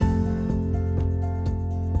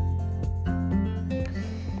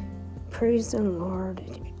Praise the Lord,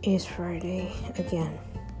 it is Friday again.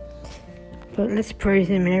 But let's praise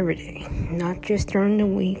Him every day, not just during the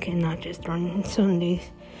week and not just during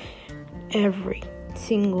Sundays. Every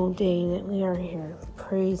single day that we are here,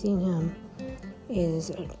 praising Him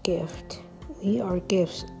is a gift. We are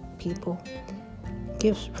gifts, people.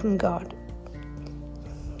 Gifts from God.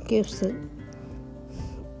 Gifts that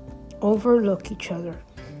overlook each other.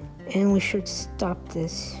 And we should stop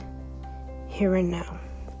this here and now.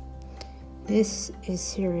 This is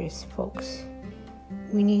serious, folks.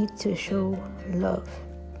 We need to show love,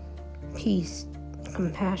 peace,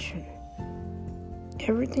 compassion.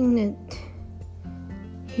 Everything that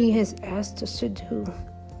He has asked us to do,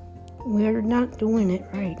 we're not doing it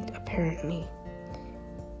right, apparently.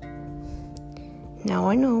 Now,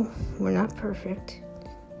 I know we're not perfect.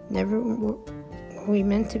 Never were we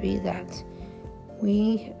meant to be that.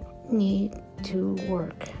 We need to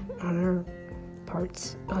work on our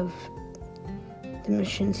parts of the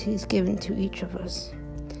missions He's given to each of us.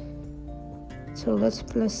 So let's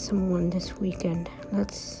bless someone this weekend.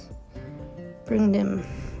 Let's bring them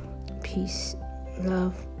peace,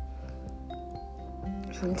 love.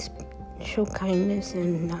 Let's show kindness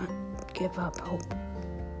and not give up hope.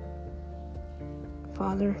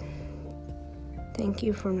 Father, thank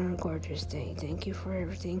you for another gorgeous day. Thank you for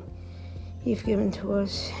everything You've given to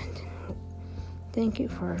us. Thank you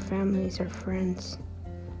for our families, our friends,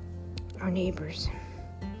 our neighbors,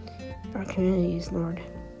 our communities, Lord.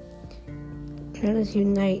 Let us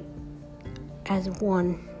unite as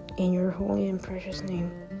one in Your holy and precious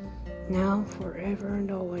name, now, forever,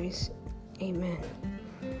 and always. Amen.